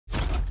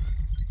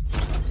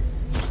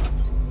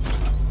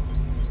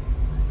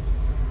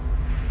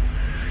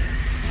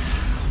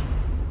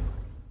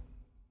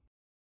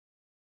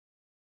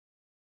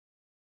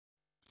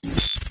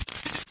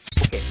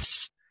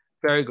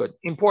Very good.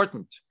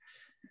 Important.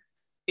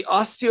 The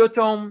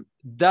osteotome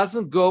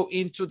doesn't go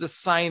into the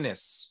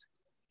sinus.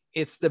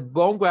 It's the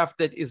bone graft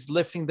that is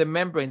lifting the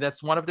membrane.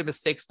 That's one of the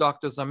mistakes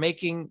doctors are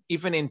making,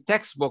 even in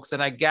textbooks.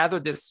 And I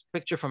gathered this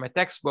picture from a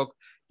textbook.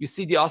 You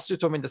see the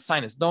osteotome in the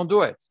sinus. Don't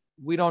do it.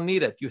 We don't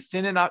need it. You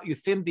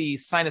thin the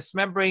sinus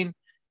membrane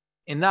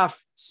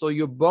enough so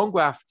your bone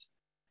graft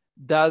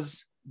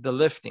does the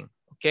lifting.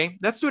 Okay,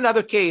 let's do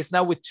another case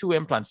now with 2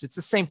 implants. It's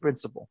the same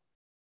principle.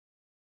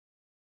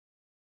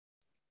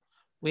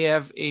 We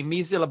have a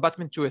mesial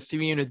abutment to a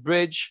 3-unit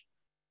bridge.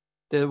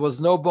 There was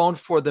no bone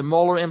for the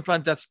molar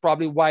implant. That's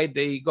probably why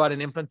they got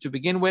an implant to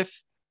begin with.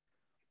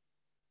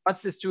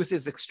 Once this tooth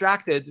is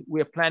extracted,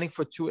 we are planning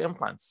for 2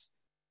 implants.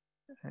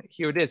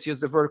 Here it is. Here's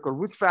the vertical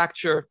root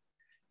fracture.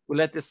 We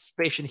let this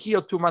patient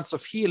heal, 2 months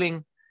of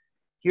healing.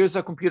 Here's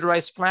our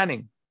computerized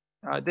planning.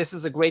 This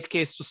is a great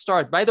case to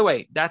start. By the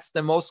way, that's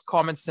the most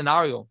common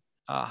scenario.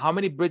 How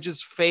many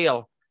bridges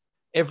fail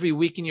every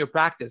week in your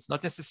practice?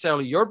 Not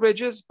necessarily your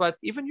bridges, but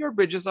even your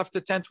bridges after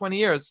 10, 20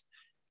 years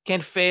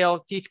can fail.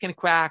 Teeth can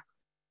crack.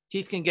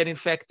 Teeth can get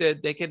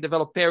infected. They can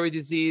develop peri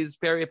disease,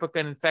 periapical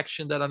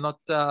infection that are not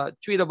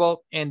treatable.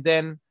 And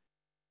then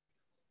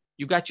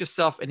you got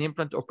yourself an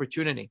implant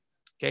opportunity.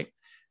 Okay.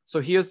 So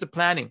here's the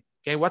planning.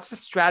 Okay. What's the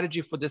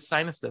strategy for this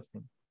sinus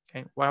lifting?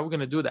 Okay. Why are we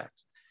going to do that?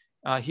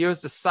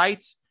 Here's the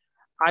site.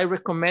 I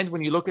recommend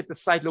when you look at the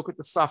site, look at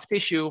the soft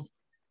tissue.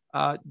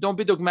 Don't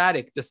be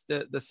dogmatic.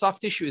 The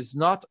soft tissue is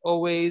not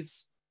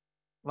always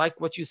like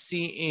what you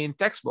see in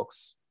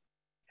textbooks.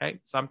 Okay,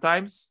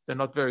 sometimes they're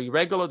not very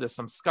regular. There's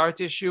some scar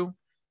tissue.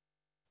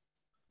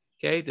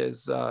 Okay,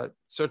 there's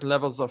certain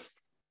levels of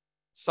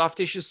soft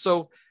tissue.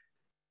 So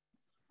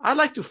I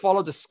like to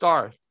follow the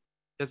scar.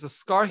 There's a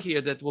scar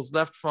here that was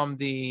left from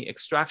the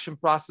extraction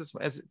process.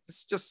 This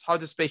is just how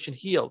this patient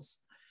heals.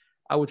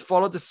 I would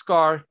follow the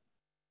scar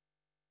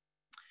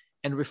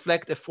and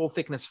reflect a full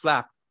thickness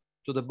flap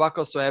to the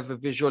buccal so I have a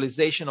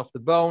visualization of the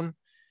bone.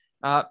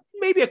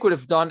 Maybe I could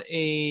have done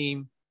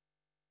a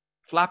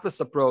flapless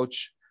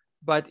approach,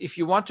 but if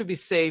you want to be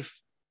safe,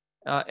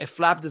 a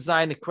flap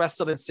design, a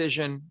crestal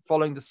incision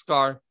following the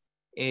scar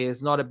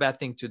is not a bad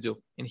thing to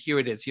do. And here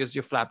it is. Here's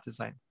your flap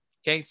design.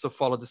 Okay, so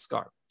follow the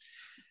scar.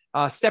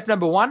 Step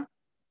number 1,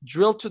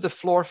 drill to the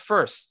floor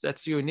first.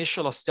 That's your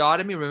initial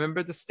osteotomy.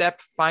 Remember the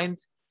step, find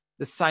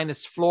the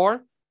sinus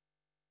floor.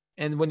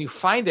 And when you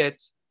find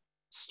it,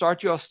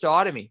 start your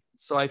osteotomy.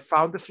 So I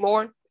found the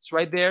floor. It's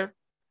right there.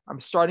 I'm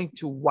starting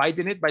to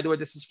widen it. By the way,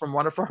 this is from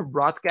one of our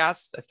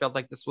broadcasts. I felt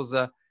like this was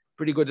a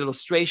pretty good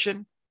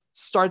illustration.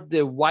 Start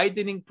the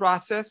widening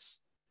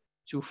process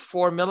to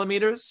 4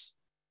 millimeters.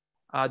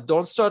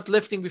 Don't start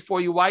lifting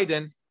before you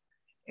widen.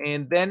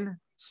 And then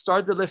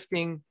start the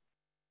lifting.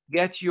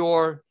 Get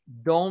your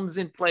domes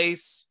in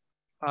place.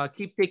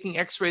 Keep taking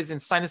x-rays. In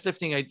sinus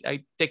lifting,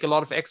 I take a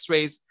lot of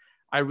x-rays.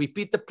 I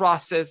repeat the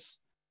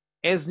process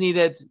as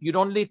needed. You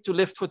don't need to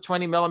lift for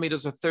 20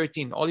 millimeters or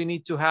 13. All you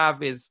need to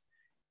have is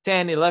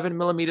 10, 11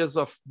 millimeters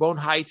of bone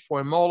height for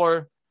a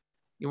molar.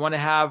 You want to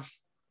have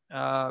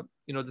the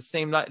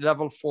same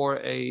level for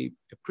a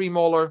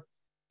premolar.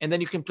 And then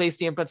you can place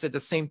the implants at the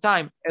same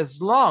time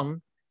as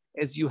long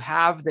as you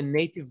have the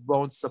native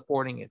bone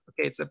supporting it.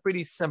 Okay, it's a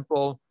pretty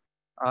simple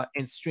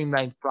and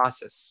streamlined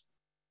process.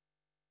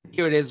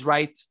 Here it is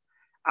right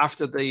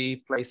after the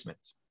placement.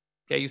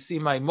 Okay, you see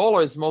my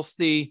molar is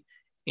mostly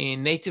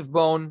in native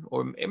bone,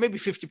 or maybe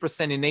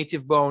 50% in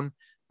native bone.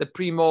 The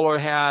premolar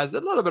has a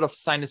little bit of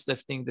sinus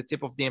lifting. The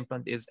tip of the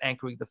implant is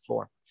anchoring the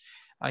floor.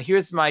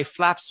 Here's my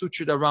flap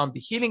sutured around the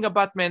healing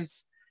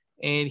abutments.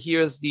 And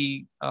here's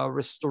the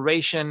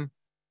restoration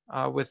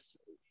with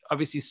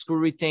obviously screw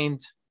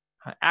retained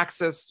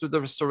access to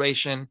the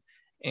restoration,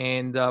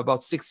 and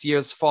about 6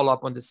 years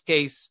follow-up on this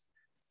case.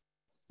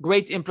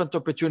 Great implant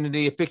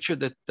opportunity, a picture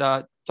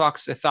that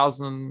talks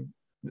 1,000,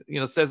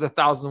 says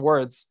 1,000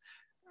 words.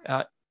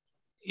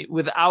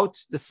 Without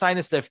the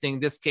sinus lifting,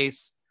 this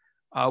case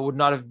would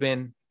not have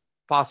been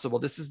possible.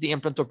 This is the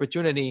implant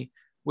opportunity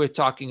we're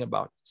talking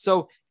about.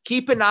 So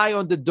keep an eye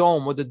on the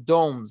dome or the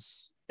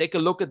domes. Take a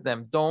look at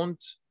them.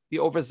 Don't be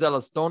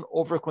overzealous. Don't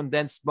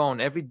over-condense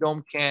bone. Every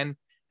dome can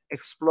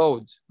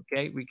explode.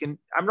 Okay,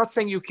 I'm not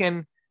saying you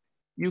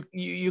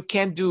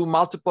can't do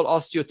multiple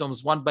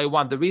osteotomes one by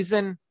one. The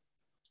reason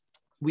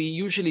we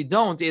usually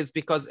don't is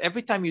because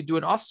every time you do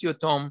an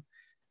osteotome,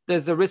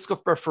 there's a risk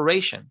of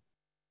perforation.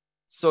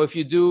 So if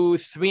you do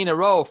 3 in a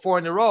row, 4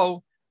 in a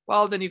row,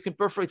 well, then you can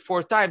perforate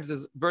 4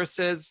 times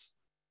versus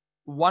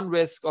one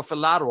risk of a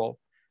lateral.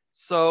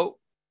 So,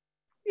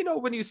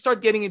 when you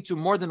start getting into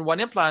more than one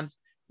implant,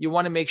 you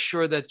want to make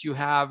sure that you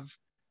have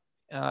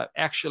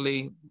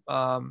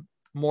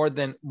more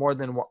than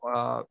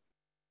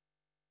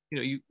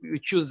you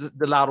choose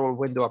the lateral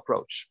window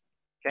approach.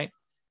 Okay.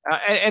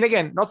 And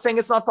again, not saying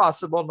it's not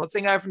possible, not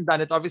saying I haven't done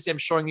it. Obviously, I'm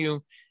showing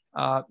you,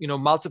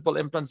 multiple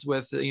implants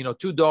with,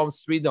 2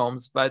 domes, 3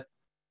 domes, but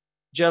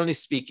generally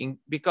speaking,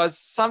 because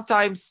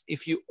sometimes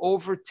if you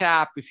over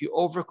tap, if you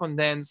over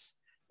condense,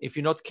 if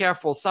you're not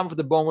careful, some of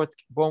the bone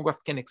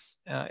graft can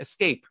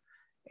escape.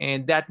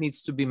 and that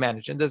needs to be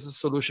managed. And there's a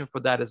solution for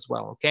that as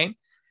well, okay?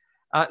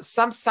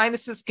 Some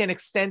sinuses can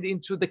extend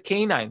into the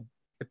canine.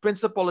 The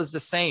principle is the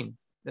same.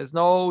 There's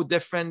no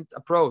different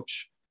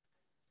approach.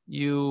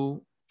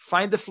 You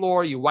find the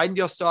floor, you widen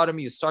the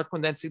osteotomy, you start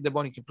condensing the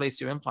bone, you can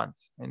place your implant,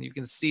 and you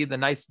can see the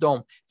nice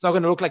dome. It's not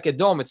going to look like a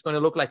dome. It's going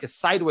to look like a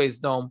sideways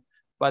dome,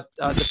 but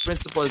the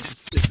principle is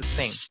the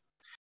same.